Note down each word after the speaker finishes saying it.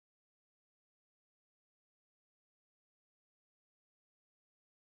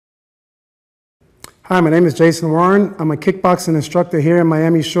Hi, my name is Jason Warren. I'm a kickboxing instructor here in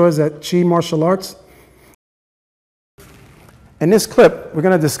Miami Shores at Chi Martial Arts. In this clip, we're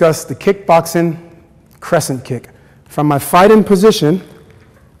going to discuss the kickboxing crescent kick. From my fighting position,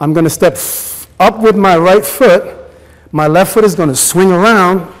 I'm going to step up with my right foot. My left foot is going to swing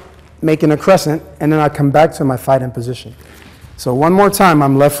around, making a crescent, and then I come back to my fighting position. So one more time,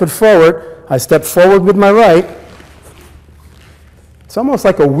 I'm left foot forward. I step forward with my right. It's almost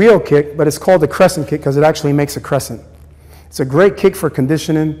like a wheel kick, but it's called a crescent kick because it actually makes a crescent. It's a great kick for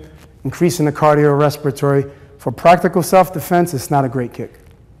conditioning, increasing the cardiorespiratory. For practical self-defense, it's not a great kick.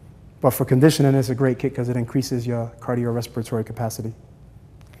 But for conditioning, it's a great kick because it increases your cardiorespiratory capacity.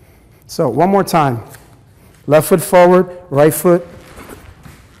 So one more time. Left foot forward, right foot,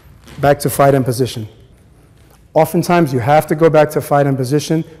 back to fighting position. Oftentimes, you have to go back to fighting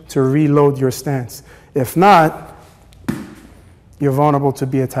position to reload your stance. If not, you're vulnerable to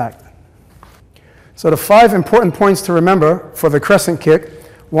be attacked. So the 5 important points to remember for the crescent kick: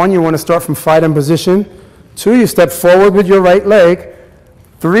 1, you want to start from fighting position. 2, you step forward with your right leg.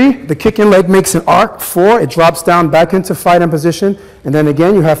 3, the kicking leg makes an arc. 4, it drops down back into fighting position. And then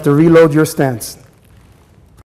again, you have to reload your stance.